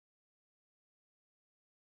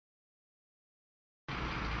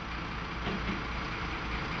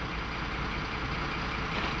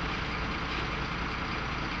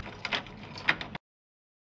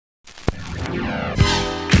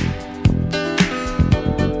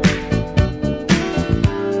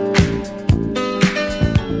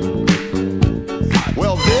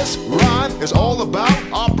all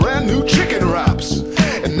about our brand new chicken wraps.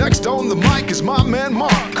 And next on the mic is my man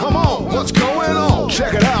Mark. Come on, what's going on?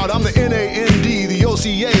 Check it out, I'm the N-A-N-D, the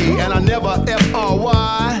O-C-A, and I never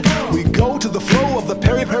F-R-Y. We go to the flow of the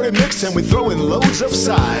peri-peri mix and we throw in loads of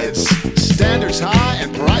sides. Standards high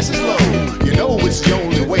and prices low, you know it's the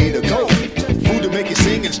only way to go. Food to make you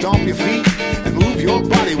sing and stomp your feet and move your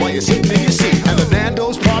body while you're sitting in your seat. And the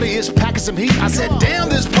Nando's party is packing some heat. I said, damn,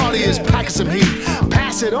 this party is packing some heat.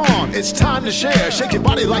 Pass it on, it's time to share. Shake your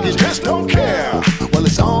body like you just don't care. Well,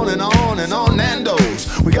 it's on and on and on Nando's.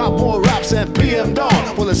 We got more raps than PM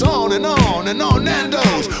Dawn. Well, it's on and on and on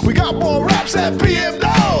Nando's. We got more raps than PM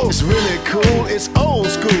Dawn. It's really cool, it's old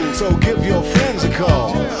school, so give your friends a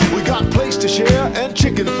call. We got place to share and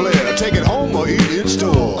chicken flair. Take it home or eat in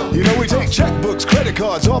store. You know we take checkbooks, credit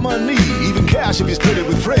cards, all money, even cash if you split it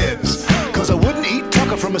with friends. Cause I wouldn't eat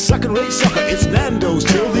tucker from a second-rate sucker. It's Nando's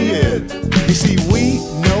till the end. You see, we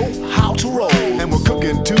know how to roll, and we're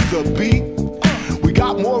cooking to the beat. We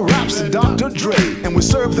got more raps than Dr. Dre, and we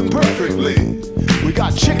serve them perfectly. We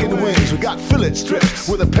got chicken wings, we got fillet strips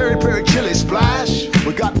with a peri-peri chili splash.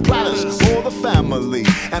 We got platters for the family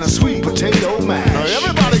and a sweet potato mash. Now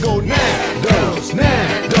everybody go Nando's,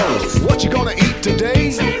 Nando's. What you gonna eat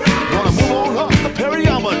today? Wanna move on up the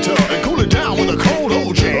periometer and cool it down with a cold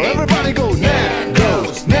OJ. Everybody go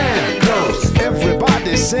Nando's, Nando's.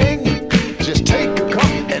 Everybody sing. Just take a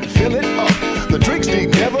cup and fill it up. The drinks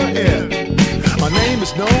need never end. My name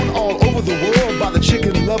is known all over the world by the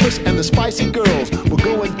chicken lovers and the spicy girls. We're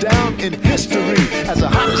going down in history as the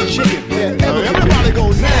hottest chicken there ever. Everybody go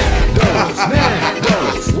Nando's,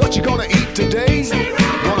 Nando's. What you gonna eat today?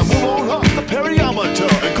 Wanna move on up the periometer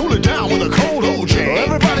and cool it down with a cold OJ.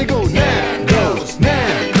 Everybody go Nando's,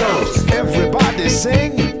 Nando's. Everybody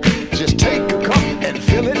sing. Just take a cup and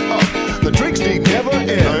fill it up. The drinks need never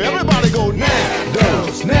end. Everybody go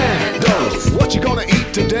Nando's, Nando's. What you gonna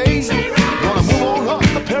eat today? Wanna move on up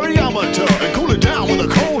the periometer and cool it down with a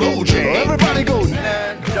cold OJ. Everybody go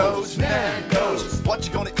Nando's, Nando's. What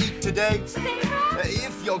you gonna eat today?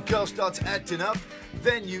 If your girl starts acting up,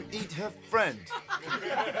 then you eat her friend.